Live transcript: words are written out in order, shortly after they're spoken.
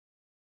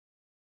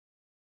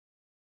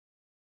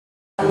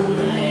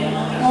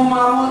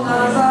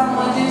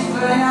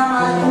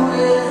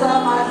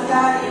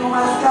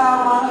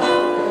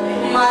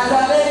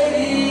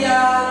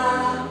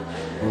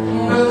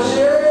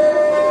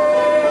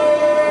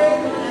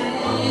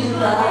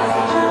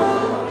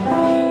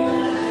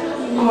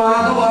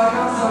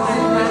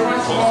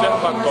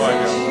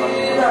Conservatória.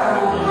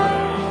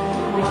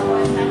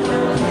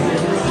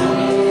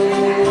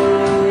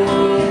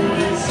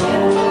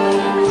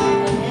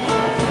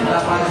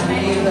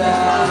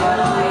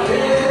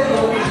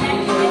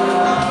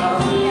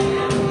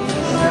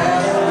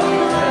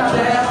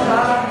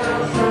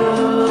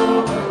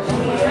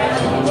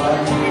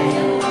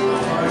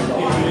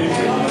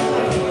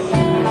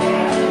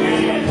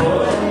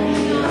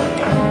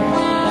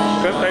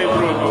 Canta aí,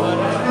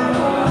 Bruno.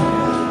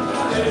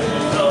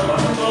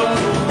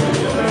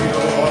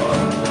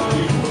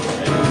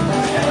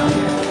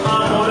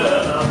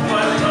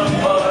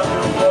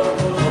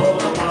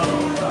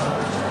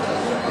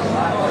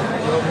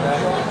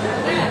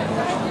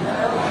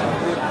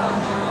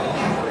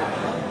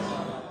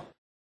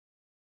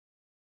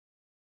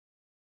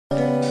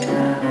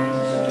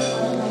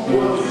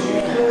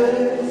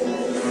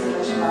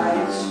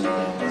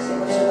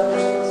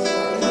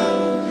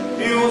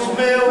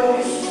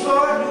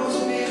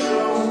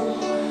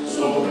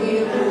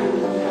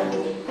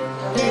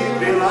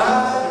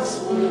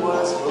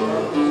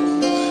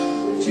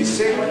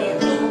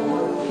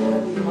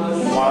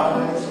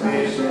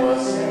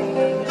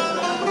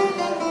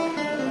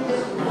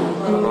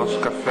 Nosso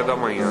café da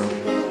manhã.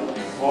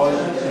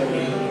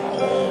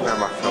 Né,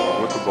 Marcelo?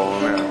 Muito bom,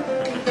 né?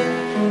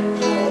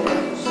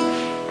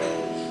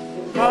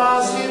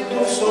 Mas se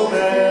tu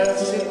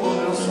soubesse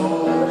como eu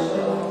sou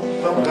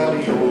tão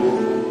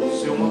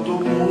carinhoso, eu não tô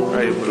muito.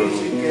 Aí, Bruno.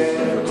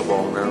 Muito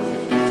bom, né?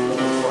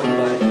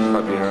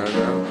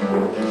 Fabiana.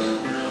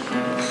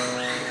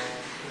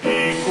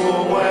 E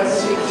como é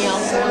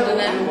sincero,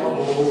 né?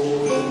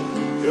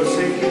 amor, eu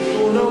sei que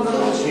tu não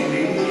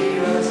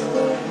fugirias,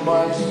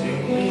 mas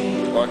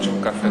sim.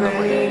 Ótimo café da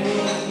manhã.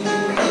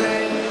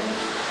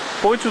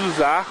 Ponte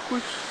dos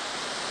Arcos.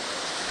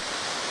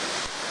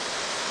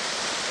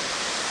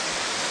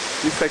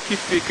 Isso aqui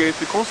fica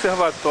entre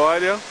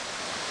Conservatória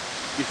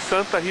e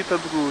Santa Rita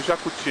de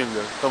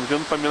Jacutinga. Estamos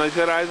indo para Minas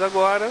Gerais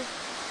agora.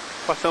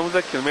 Passamos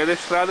aqui no meio da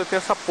estrada, tem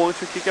essa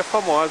ponte aqui que é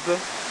famosa.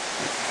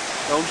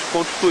 É um dos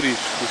pontos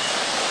turísticos.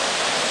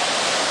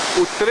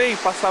 O trem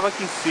passava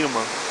aqui em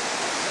cima.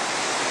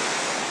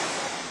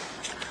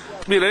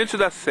 Mirante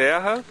da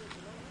Serra.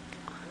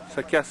 Isso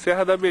aqui é a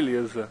Serra da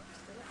Beleza.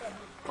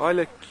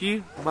 Olha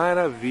que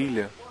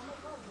maravilha.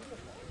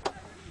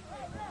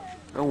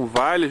 É um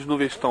vale, as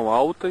nuvens estão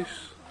altas.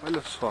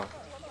 Olha só.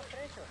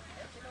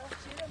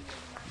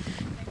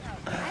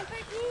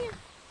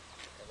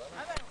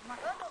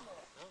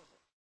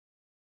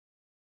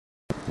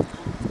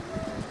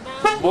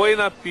 Boi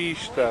na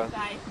pista.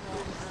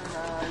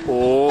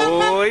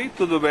 Oi,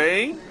 tudo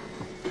bem?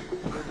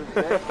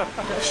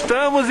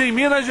 Estamos em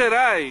Minas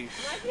Gerais.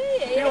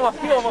 Filma.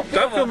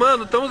 Tá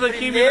filmando, estamos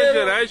aqui em Minas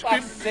Gerais.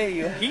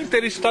 Passeio.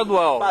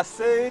 Interestadual.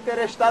 Passeio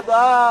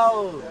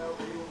interestadual.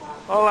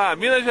 Olha lá,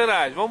 Minas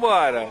Gerais, vamos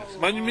embora.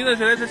 Mas em Minas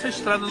Gerais essa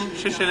estrada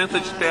lenta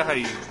de terra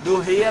aí. Do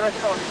Rio era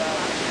calçada.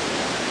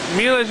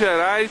 Minas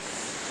Gerais,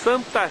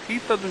 Santa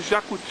Rita de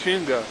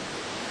Jacutinga.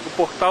 O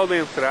portal de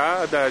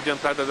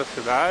entrada da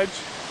cidade.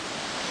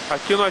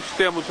 Aqui nós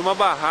temos uma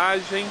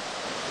barragem.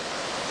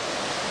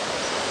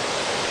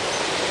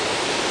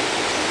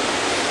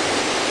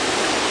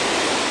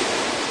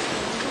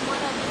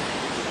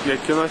 E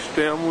aqui nós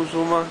temos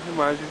uma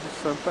imagem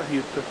de Santa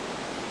Rita.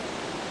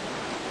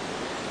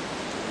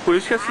 Por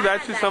isso que a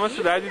cidade se chama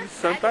cidade de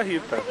Santa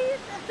Rita.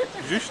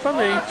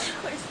 Justamente.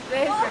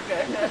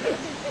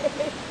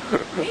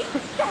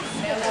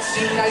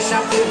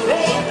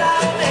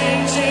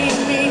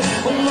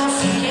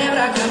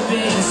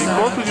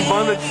 Encontro de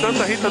banda de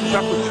Santa Rita do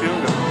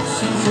Jacutinga.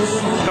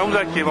 Estamos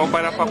aqui, vamos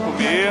parar para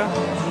comer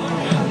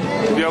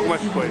e ver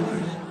algumas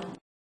coisas.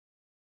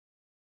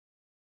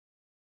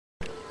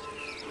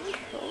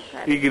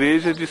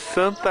 Igreja de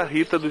Santa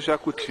Rita do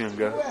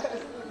Jacutinga.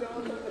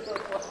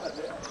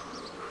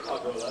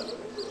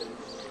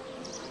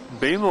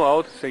 Bem no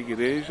alto essa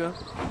igreja.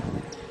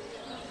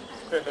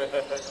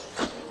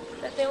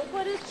 Tem um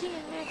coretinho,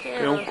 né?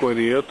 Tem um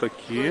coreto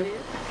aqui.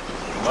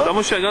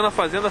 Estamos chegando à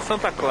Fazenda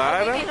Santa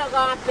Clara.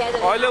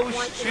 Olha o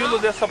estilo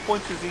dessa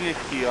pontezinha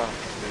aqui, ó.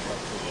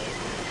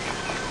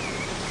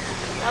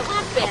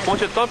 A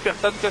ponte é tão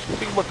apertada que acho que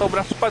tem que botar o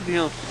braço para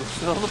dentro,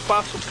 senão não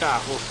passa o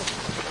carro.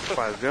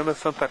 Fazenda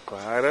Santa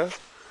Clara.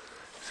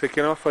 Isso aqui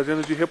é uma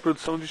fazenda de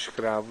reprodução de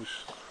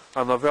escravos.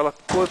 A novela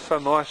Cosa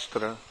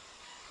Nostra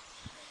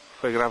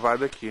foi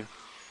gravada aqui.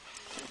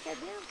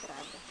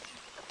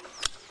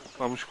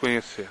 Vamos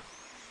conhecer.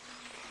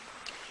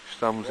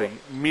 Estamos em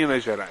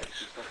Minas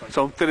Gerais.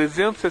 São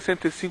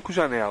 365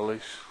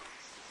 janelas.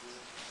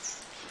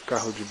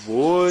 Carro de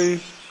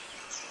boi,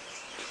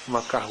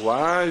 uma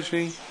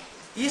carruagem.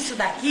 Isso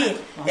daqui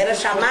era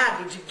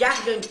chamado de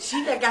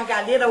gargantilha,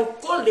 gargalheira ou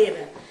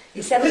coleira.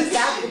 Isso era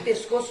usado no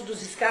pescoço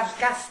dos escravos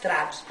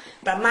castrados,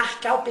 para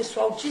marcar o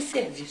pessoal de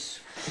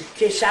serviço.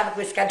 Fechava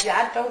com esse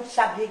cadeado, então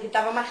sabia que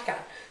estava marcado.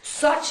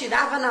 Só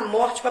tirava na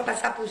morte para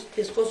passar para o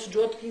pescoço de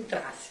outro que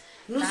entrasse.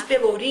 Nos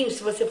pelourinhos,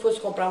 se você fosse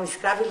comprar um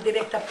escravo, ele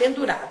teria que estar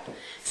pendurado.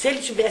 Se ele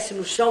estivesse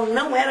no chão,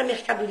 não era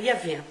mercadoria à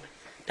venda,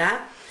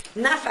 tá?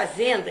 Na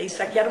fazenda,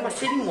 isso aqui era uma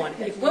cerimônia,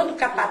 porque quando o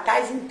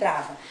capataz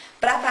entrava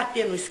para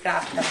bater no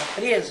escravo que estava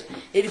preso,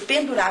 ele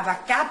pendurava a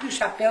capa e o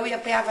chapéu e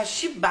apanhava a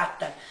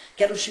chibata,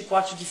 que era um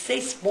chicote de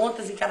 6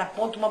 pontas, em cada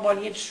ponta uma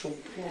bolinha de chumbo.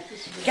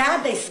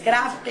 Cada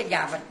escravo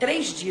pegava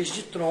 3 dias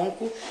de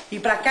tronco e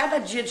para cada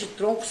dia de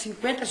tronco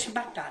 50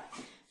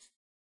 chibatadas.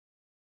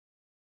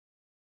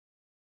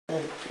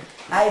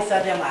 Aí,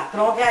 Sademar,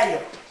 tronco é aí,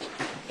 ó.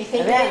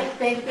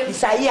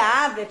 Isso aí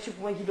abre, é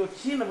tipo uma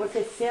guilhotina,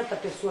 você senta a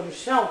pessoa no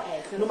chão,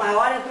 no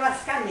maior entram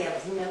as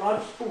canelas, no menor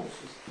os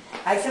pulsos.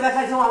 Aí você vai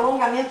fazer um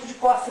alongamento de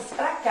costas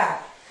para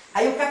cá.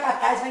 Aí o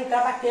capataz vai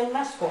entrar batendo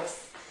nas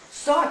costas.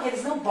 Só que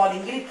eles não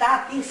podem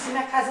gritar, porque em cima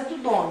é a casa do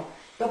dono.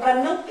 Então, para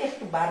não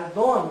perturbar o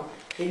dono,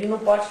 ele não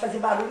pode fazer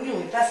barulho nenhum.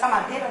 Então, essa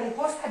madeira era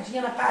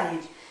encostadinha na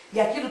parede. E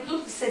aquilo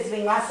tudo que vocês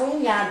veem lá são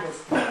unhadas.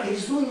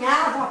 Eles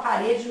unhavam a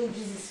parede no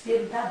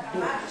desespero da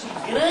dor. De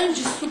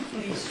grande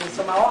suplício, esse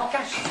é o maior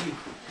castigo.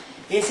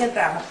 Esse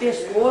entrava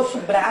pescoço,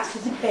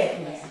 braços e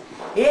pernas.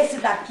 Esse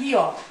daqui,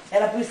 ó,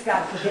 era para o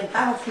escravo que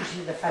tentava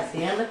fugir da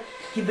fazenda,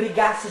 que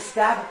brigasse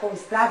escravo com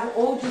escravo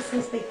ou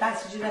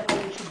desrespeitasse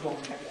diretamente o dono.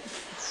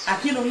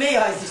 Aqui no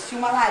meio, ó, existia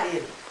uma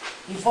lareira.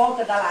 Em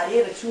volta da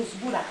lareira tinha uns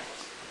buracos.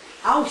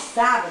 Aos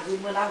sábados,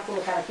 mandavam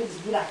colocar aqueles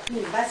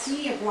buraquinhos,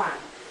 bacia com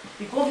água.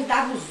 E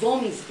convidava os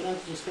homens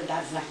brancos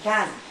hospedados na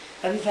casa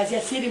para vir fazer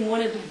a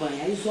cerimônia do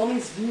banho. Aí os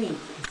homens vinham,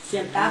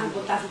 sentavam,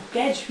 botavam o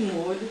pé de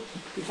molho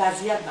e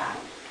fazia barro.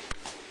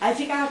 Aí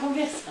ficava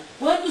conversando.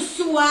 Quando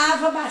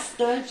suava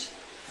bastante,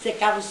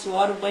 secava o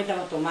suor, o banho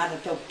estava tomado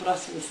até o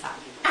próximo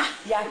sábado.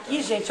 E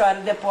aqui, gente, olha,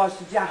 o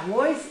depósito de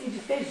arroz e de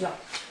feijão.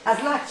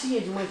 As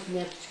latinhas de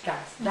mantimento de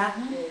casa, tá?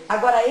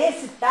 Agora,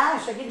 esse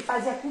tacho aqui, ele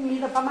fazia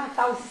comida para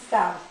matar os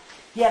escravos.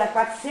 Que era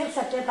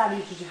 470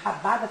 litros de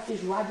rabada,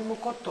 feijoada e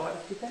mocotó.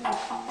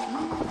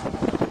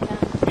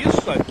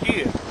 Isso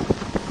aqui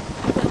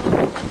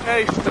é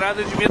a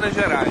estrada de Minas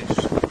Gerais.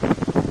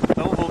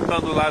 Então,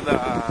 voltando lá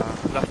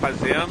da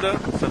Fazenda,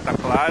 Santa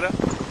Clara.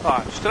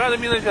 Ó, estrada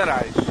Minas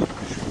Gerais.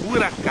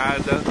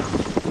 Esburacada,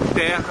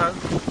 terra.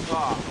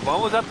 Ó,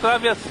 vamos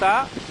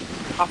atravessar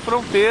a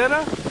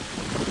fronteira.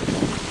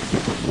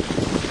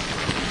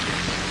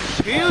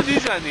 Rio de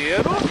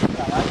Janeiro.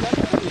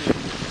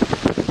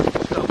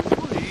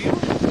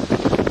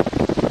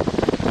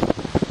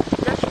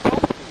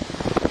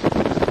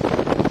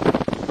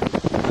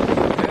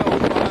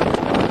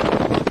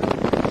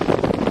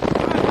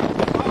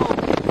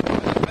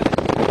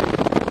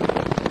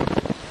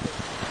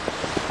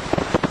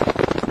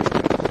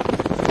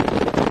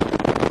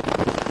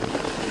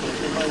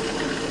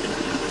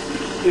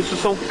 Isso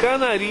são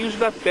canarinhos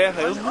da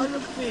terra.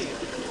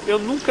 Eu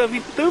nunca vi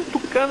tanto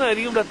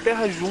canarinho da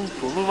terra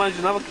junto. Não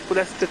imaginava que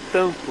pudesse ter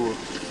tanto.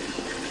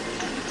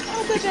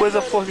 Que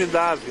coisa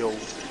formidável.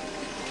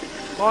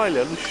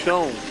 Olha, no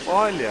chão.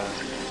 Olha.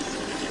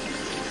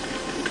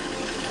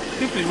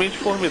 Simplesmente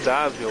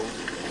formidável.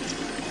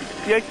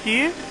 E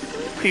aqui,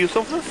 Rio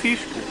São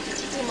Francisco.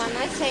 Sim, uma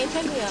nascente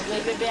ali, ó.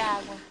 Vai beber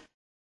água.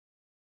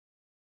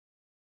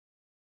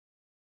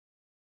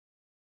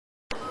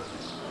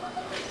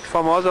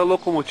 Famosa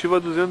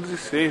locomotiva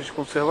 206 de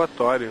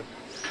Conservatória.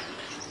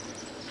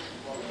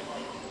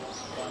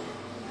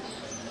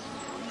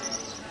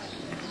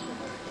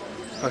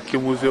 Aqui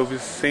o Museu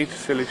Vicente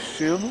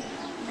Celestino.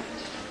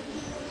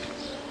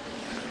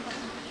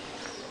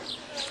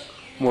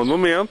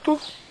 Monumento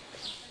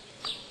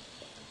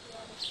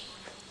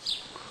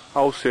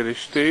ao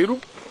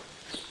Seresteiro.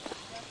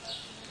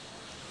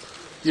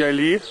 E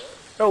ali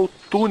é o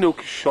túnel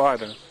que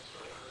chora.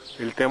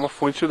 Ele tem uma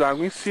fonte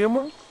d'água em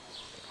cima.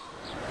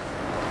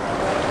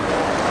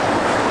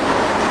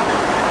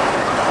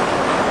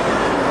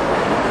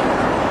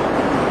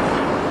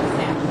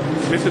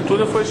 Esse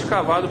túnel foi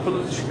escavado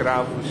pelos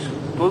escravos,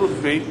 todo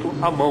feito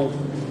à mão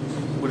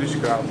por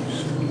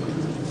escravos.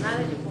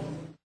 Nada de bom.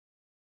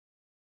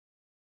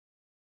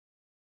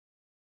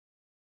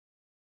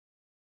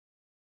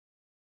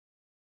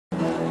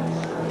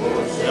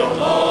 O seu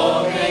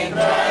nome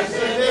entre as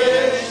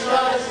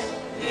cervejas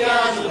e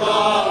as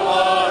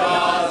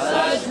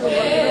dolorosas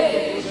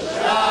queixas.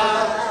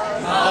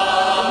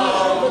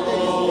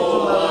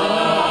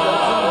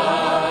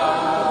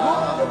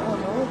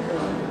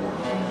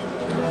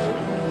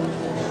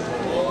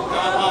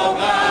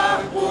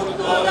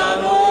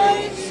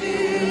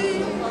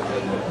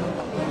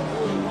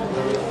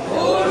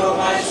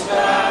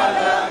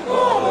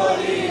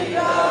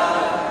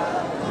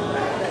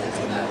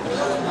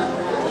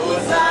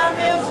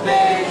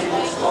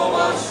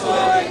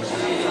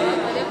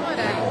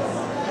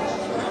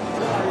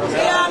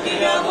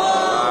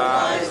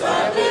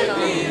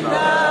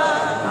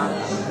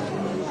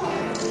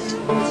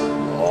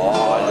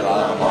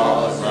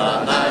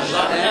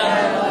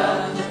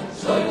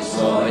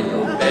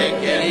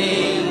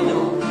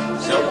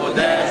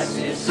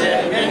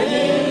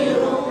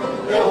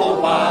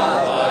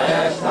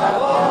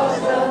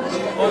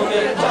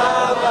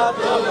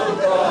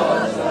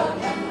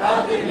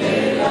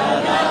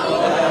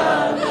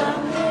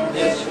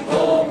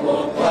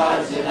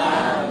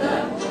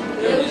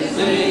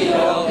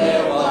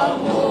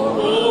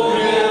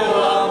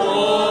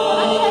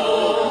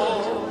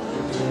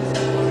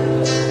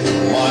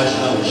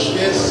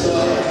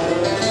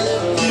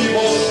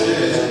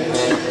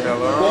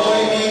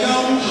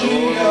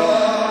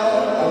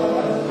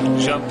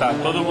 Tá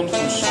todo mundo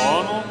com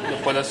sono,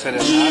 depois da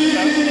serenata.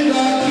 Tem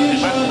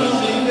mais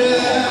coisa.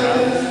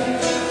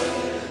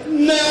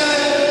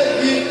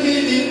 Neve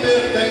que lhe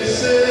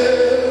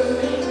pertenceu.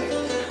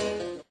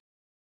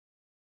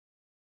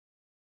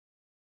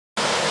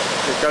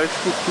 Tem aquela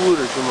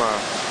escultura de uma...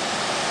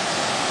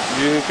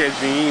 Dizem que é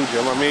de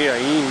Índia, uma meia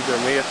índia,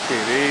 meia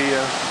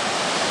sereia.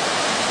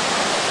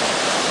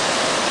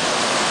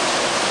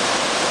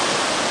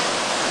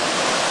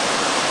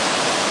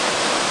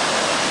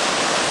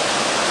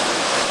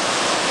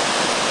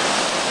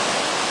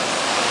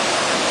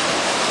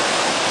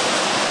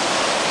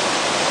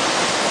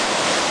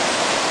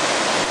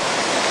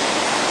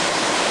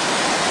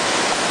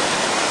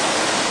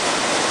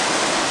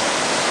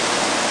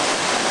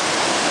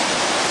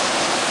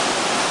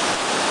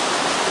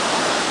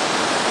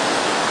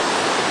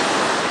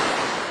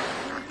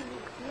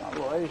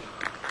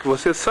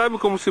 Você sabe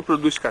como se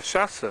produz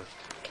cachaça?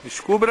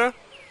 Descubra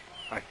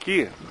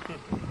aqui.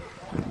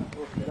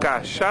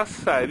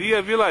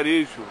 Cachaçaria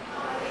Vilarejo.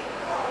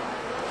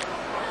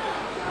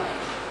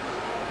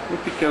 Um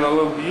pequeno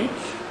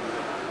alambique.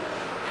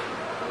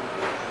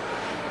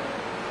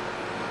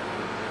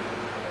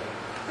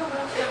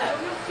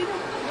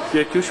 E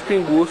aqui os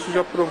pinguços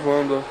já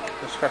provando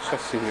as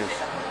cachaçinhas.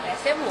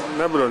 Essa é boa.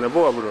 Não é, Bruno? É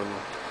boa, Bruno?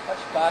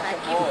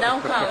 Aqui dá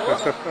um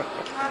calor.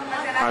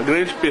 A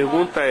grande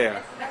pergunta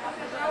é: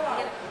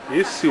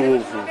 esse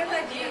ovo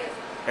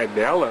é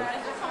dela?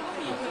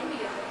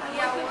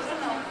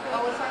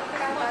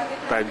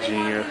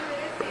 Tadinha.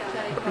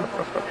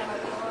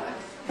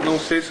 Não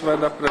sei se vai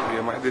dar pra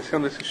ver, mas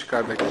descendo essa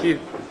escada aqui,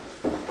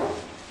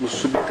 no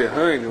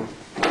subterrâneo,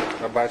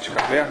 na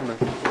Bate-Caverna,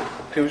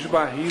 tem os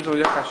barris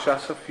onde a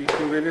cachaça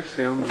fica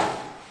envelhecendo.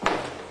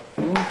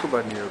 Muito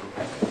maneiro.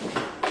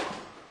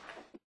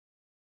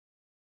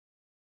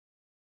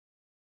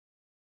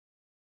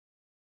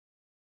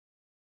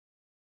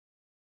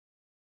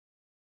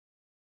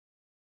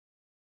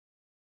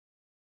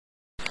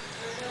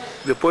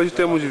 Depois de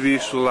termos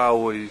visto lá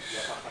os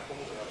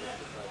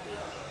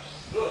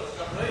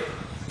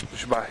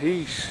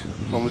barris,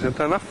 vamos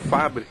entrar na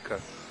fábrica.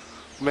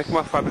 Como é que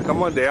uma fábrica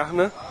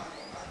moderna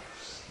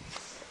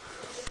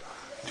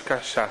de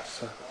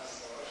cachaça.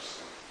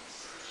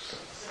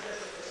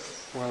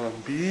 Um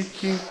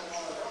alambique.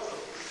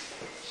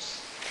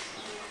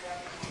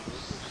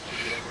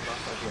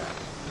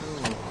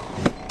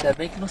 Ainda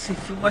bem que não se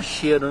filma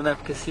cheiro, né?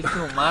 Porque se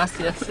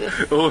filmasse ia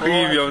ser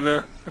Horrível, foda.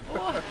 né?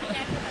 Porra.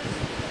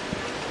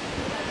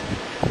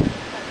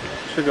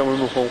 Chegamos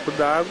no ronco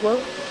d'água.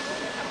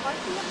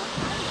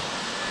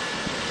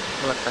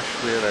 Olha a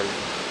cachoeira ali.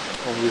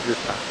 Vamos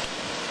visitar.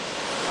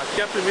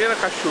 Aqui é a primeira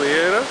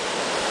cachoeira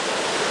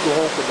do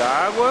ronco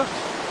d'água.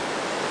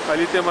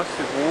 Ali tem uma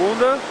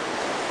segunda.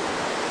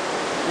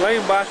 Lá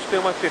embaixo tem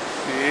uma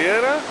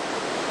terceira.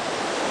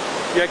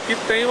 E aqui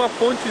tem uma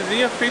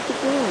pontezinha feita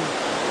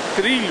com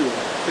trilho.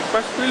 Tem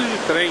quase trilho de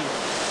trem.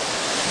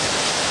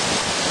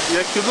 E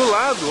aqui do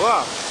lado,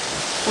 ó,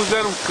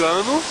 puseram um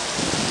cano.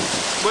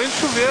 Banho de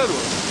chuveiro.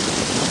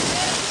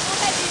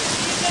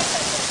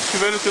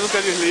 Chuveiro que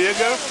nunca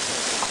desliga.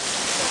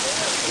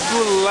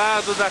 Do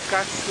lado da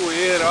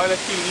cachoeira, olha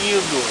que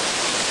lindo.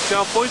 Tem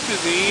uma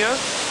pontezinha.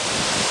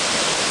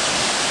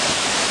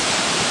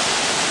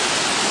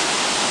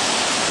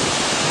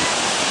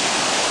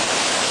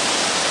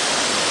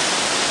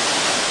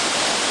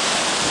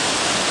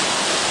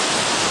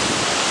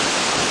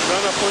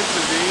 Dando a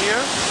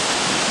pontezinha.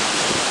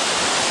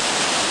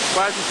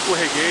 Quase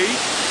escorreguei.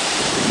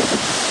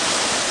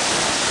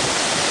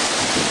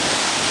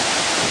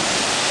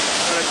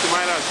 Olha que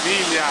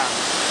maravilha!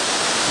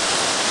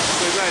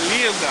 Coisa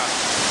linda!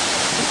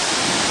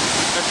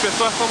 As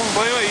pessoas tomam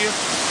banho aí.